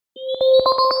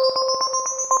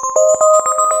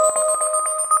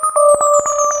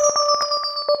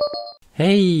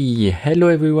Hello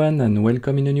everyone and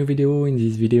welcome in a new video. In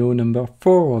this video number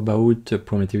 4 about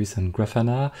Prometheus and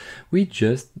Grafana, we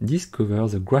just discovered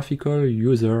the graphical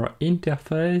user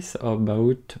interface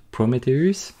about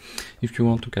Prometheus. If you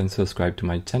want, you can subscribe to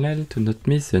my channel to not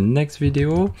miss the next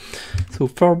video. So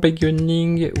for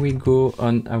beginning, we go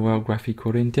on our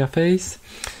graphical interface,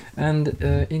 and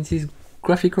in this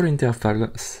graphical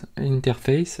interface,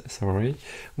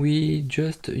 we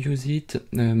just use it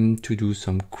to do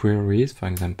some queries, for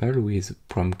example, with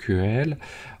promql,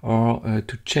 or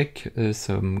to check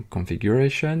some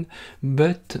configuration,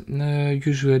 but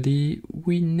usually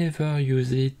we never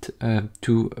use it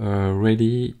to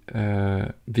really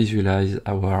visualize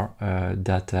our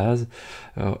data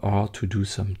or to do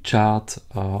some chart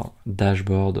or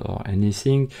dashboard or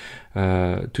anything.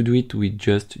 To do it, we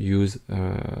just use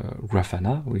Grafana.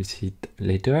 We'll see it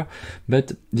later,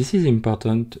 but this is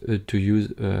important to use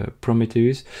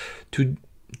Prometheus to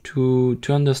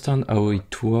understand how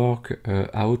it works,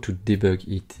 how to debug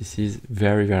it. This is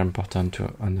very important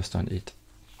to understand it.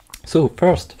 So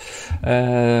first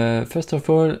of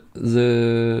all,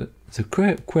 the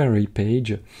query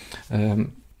page.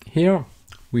 Here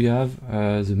we have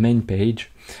the main page,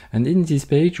 and in this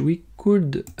page we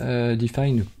could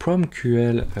define a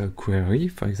promql query.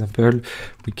 For example,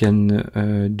 we can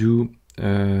do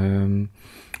a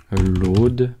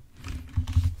load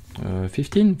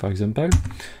 15, for example,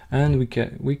 and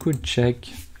we could check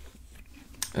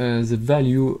the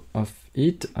value of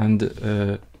it and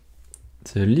the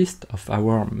list of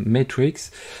our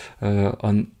metrics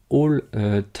on all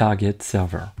target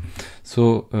server.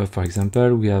 So for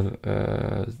example, we have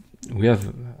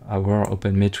our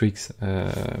open metrics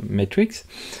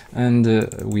and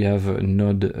we have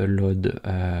node load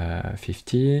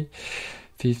 15,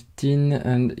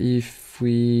 and if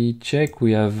we check,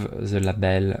 we have the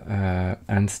label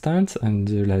instance and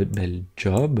the label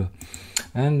job,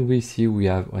 and we see we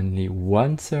have only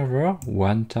one server,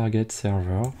 one target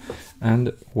server,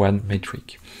 and one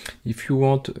metric. If you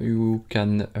want, you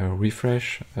can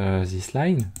refresh this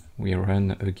line. We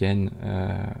run again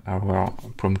our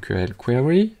promql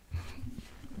query,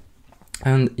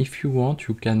 and if you want,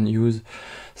 you can use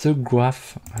the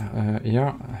graph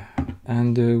here,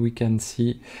 and we can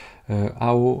see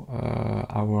how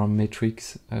our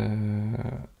metrics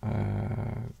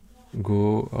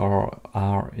go or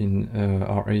are in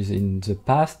or is in the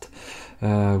past.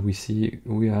 We see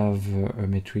we have a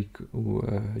metric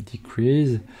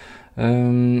decrease.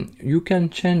 You can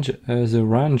change the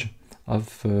range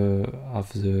of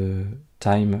the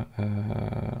time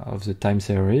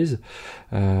series.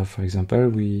 For example,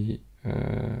 we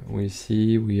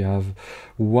see we have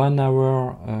 1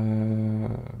 hour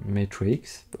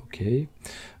metrics. Okay,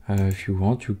 if you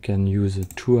want, you can use a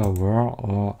 2 hour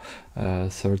or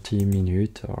 30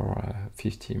 minutes or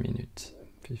 15 minutes.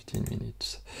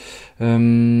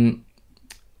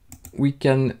 We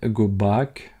can go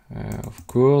back. Of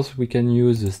course, we can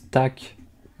use the stack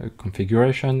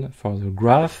configuration for the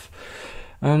graph,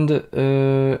 and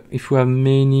if we have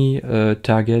many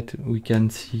target, we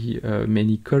can see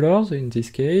many colors. In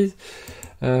this case,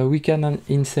 we can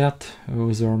insert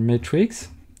other metrics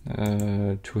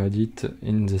to add it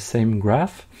in the same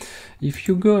graph. If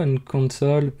you go on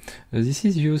console, this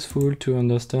is useful to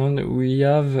understand. We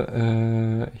have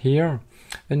here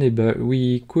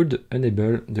we could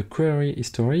enable the query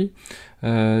history.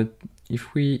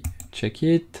 If we check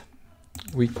it,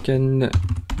 we can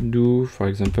do, for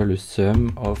example, a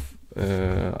sum of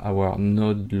our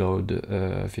node load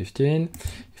 15.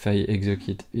 If I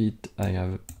execute it, I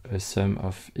have a sum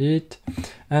of it,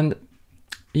 and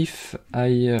if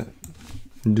I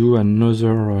do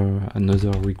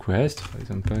another request, for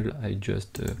example, I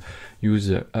just use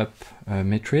the up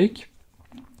metric,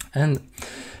 and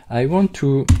I want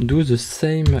to do the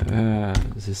same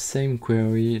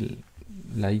query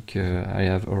like I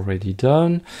have already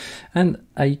done, and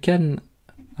I can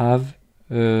have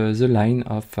the line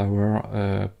of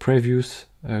our previous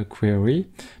query,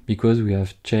 because we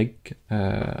have checked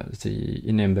the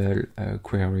enable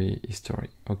query history.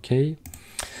 Okay,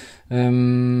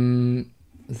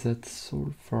 that's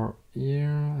all for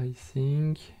here, I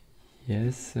think.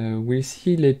 Yes, we'll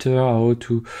see later how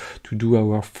to do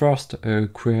our first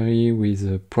query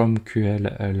with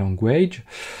promql language.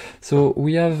 So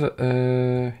we have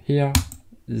here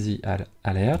the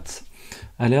alerts.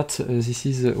 This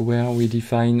is where we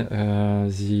define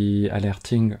the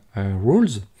alerting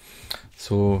rules.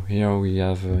 So here we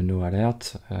have no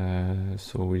alert,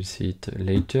 so we'll see it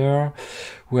later.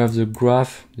 We have the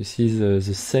graph. This is the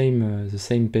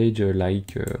same page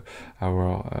like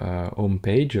our home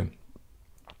page.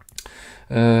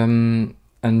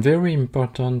 And very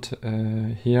important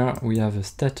here we have a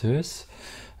status.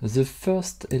 The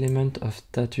first element of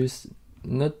status,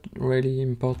 not really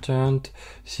important.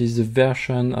 This is the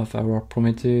version of our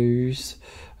Prometheus,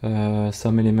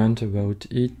 some element about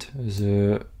it,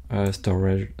 the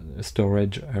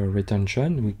storage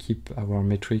retention. We keep our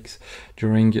metrics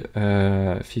during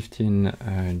 15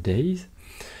 days.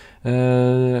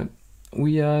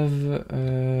 We have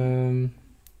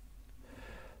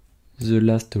the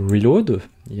last reload,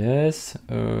 yes,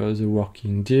 the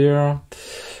working dir.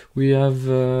 We have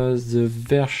the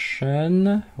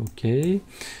version, okay.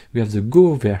 We have the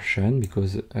Go version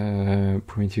because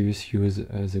Prometheus uses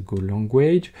the Go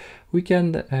language. We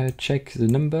can check the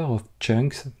number of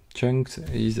chunks. Chunks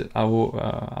is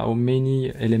how many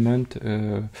elements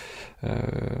the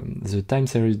time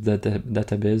series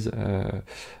database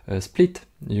split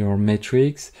your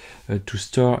metrics to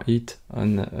store it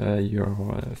on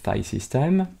your file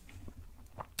system.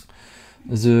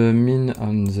 The min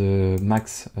and the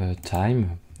max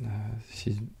time. This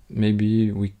is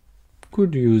maybe we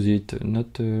could use it,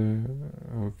 not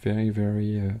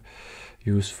very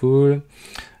useful.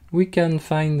 We can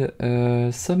find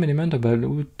some element about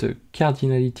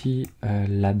cardinality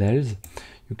labels.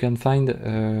 You can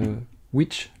find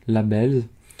which labels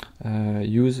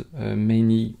use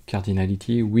many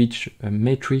cardinality, which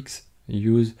metrics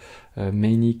use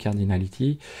many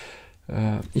cardinality.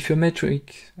 If a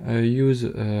metric use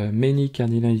many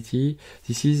cardinality,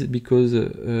 this is because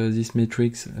this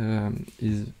matrix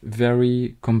is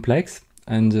very complex.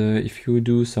 And if you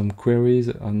do some queries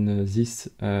on this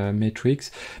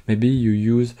matrix, maybe you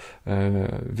use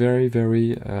very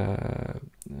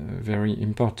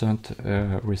important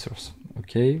resource.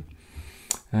 Okay,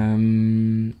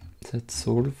 that's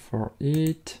all for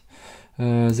it.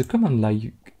 The command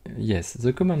line, yes,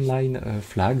 the command line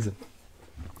flags.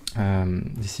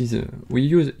 This is we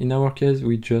use, in our case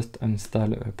we just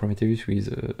install Prometheus with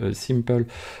a simple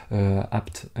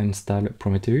apt install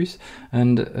Prometheus,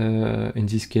 and in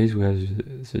this case we have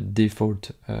the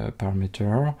default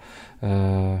parameter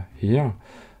here.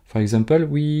 For example,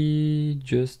 we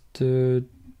just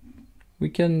we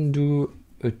can do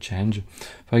a change.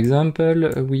 For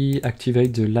example, we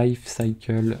activate the life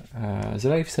cycle. The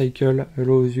life cycle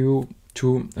allows you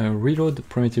to reload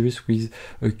Prometheus with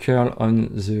a curl on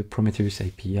the Prometheus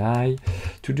API.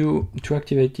 To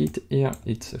activate it, here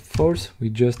it's false. We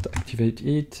just activate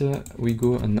it. We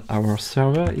go on our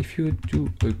server. If you do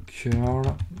a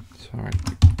curl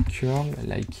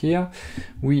like here,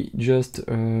 we just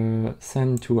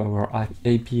send to our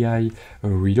API a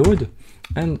reload,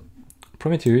 and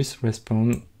Prometheus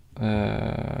responds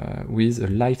with a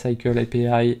lifecycle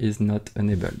API is not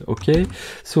enabled. Okay,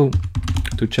 so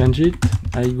to change it,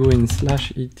 I go in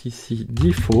 /etc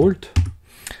default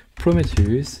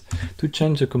Prometheus to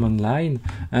change the command line,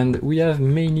 and we have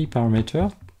many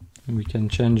parameters. We can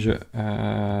change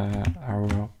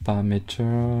our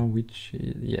parameter, which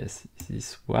is, yes,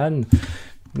 this one.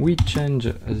 We change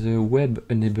the web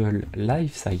enable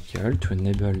lifecycle to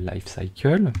enable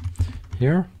lifecycle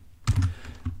here,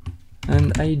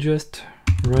 and I just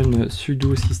run a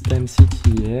sudo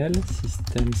systemctl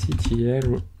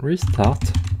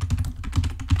restart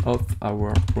of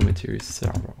our Prometheus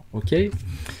server. Okay,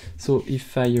 so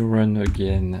if I run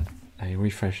again, I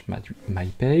refresh my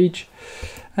page,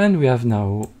 and we have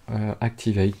now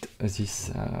activate this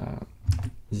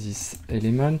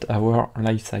element, our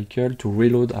lifecycle, to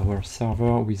reload our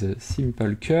server with a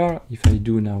simple curl. If I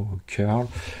do now a curl,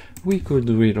 we could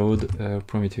reload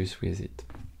Prometheus with it.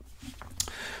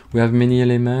 We have many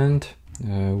elements,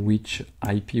 which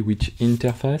IP, which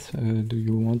interface do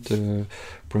you want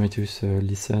Prometheus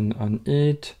listen on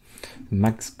it,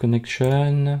 max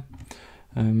connection,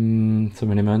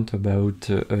 some element about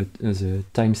the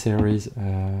time series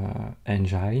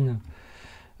engine,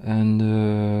 and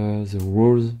the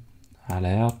rules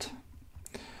alert,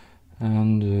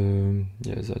 and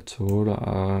yeah, that's all.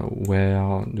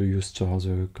 Where do you store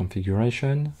the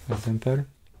configuration, for example,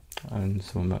 and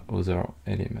some other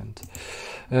element.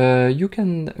 You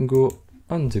can go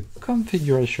on the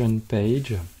configuration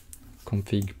page,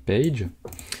 config page.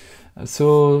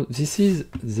 So this is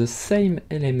the same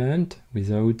element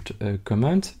without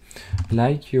comments,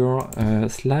 like your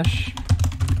 /etc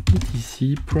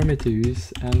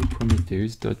Prometheus and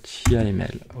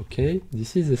prometheus.yml. Okay,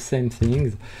 this is the same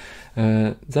thing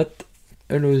that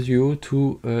allows you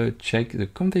to check the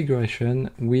configuration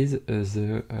with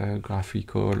the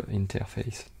graphical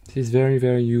interface. This is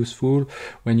very useful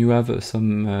when you have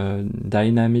some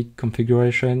dynamic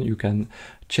configuration. You can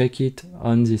check it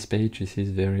on this page. This is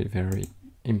very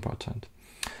important.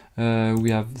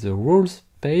 We have the rules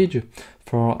page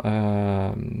for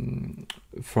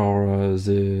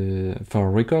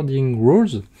recording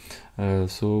rules.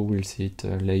 So we'll see it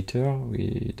later.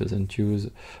 We doesn't use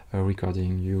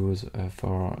recording use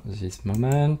for this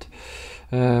moment.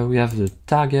 We have the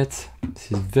targets.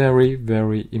 This is very,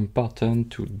 very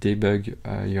important to debug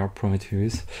your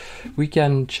Prometheus. We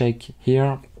can check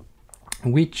here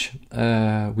which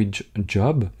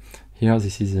job. Here,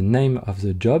 this is the name of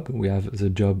the job. We have the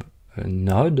job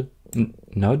node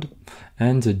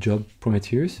and the job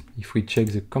Prometheus. If we check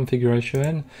the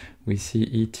configuration, we see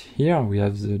it here. We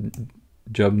have the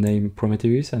job name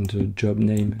Prometheus and the job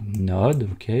name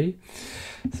node. Okay,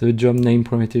 the job name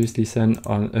Prometheus listen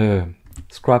on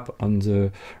scrap on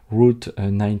the route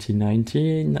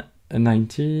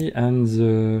 9090 and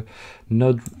the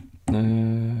node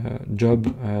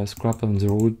job scrap on the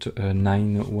route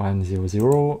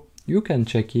 9100. You can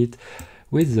check it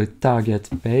with the target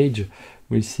page.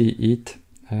 We see it,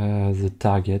 the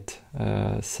target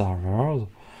server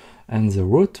and the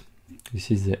route.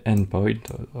 This is the endpoint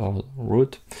or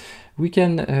route. We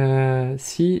can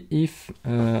see if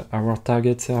our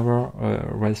target server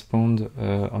responds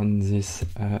on this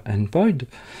endpoint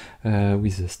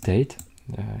with the state.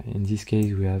 In this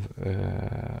case, we have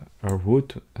a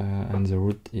route and the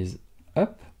route is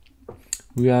up.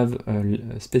 We have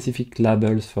specific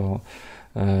labels for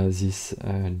this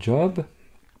job.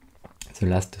 The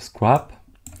last scrap,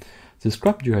 the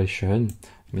scrap duration.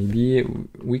 Maybe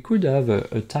we could have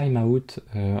a timeout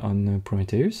on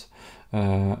Prometheus,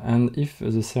 and if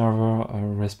the server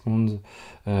responds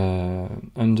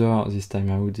under this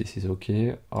timeout, this is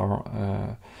okay.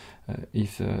 Or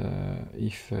if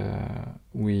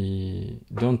we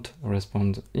don't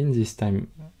respond in this time,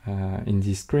 in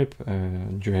this script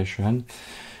duration,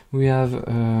 we have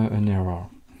an error.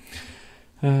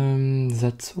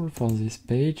 That's all for this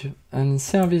page. And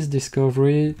service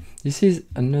discovery, this is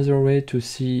another way to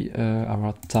see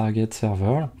our target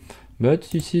server, but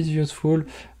this is useful.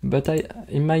 But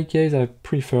in my case, I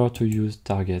prefer to use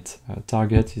target.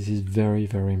 Target is very,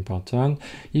 very important.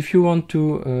 If you want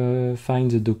to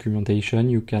find the documentation,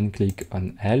 you can click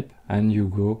on help and you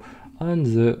go on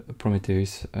the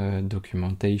Prometheus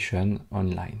documentation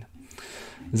online.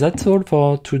 That's all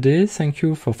for today. Thank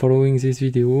you for following this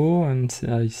video, and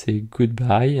I say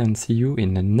goodbye and see you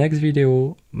in the next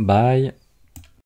video. Bye.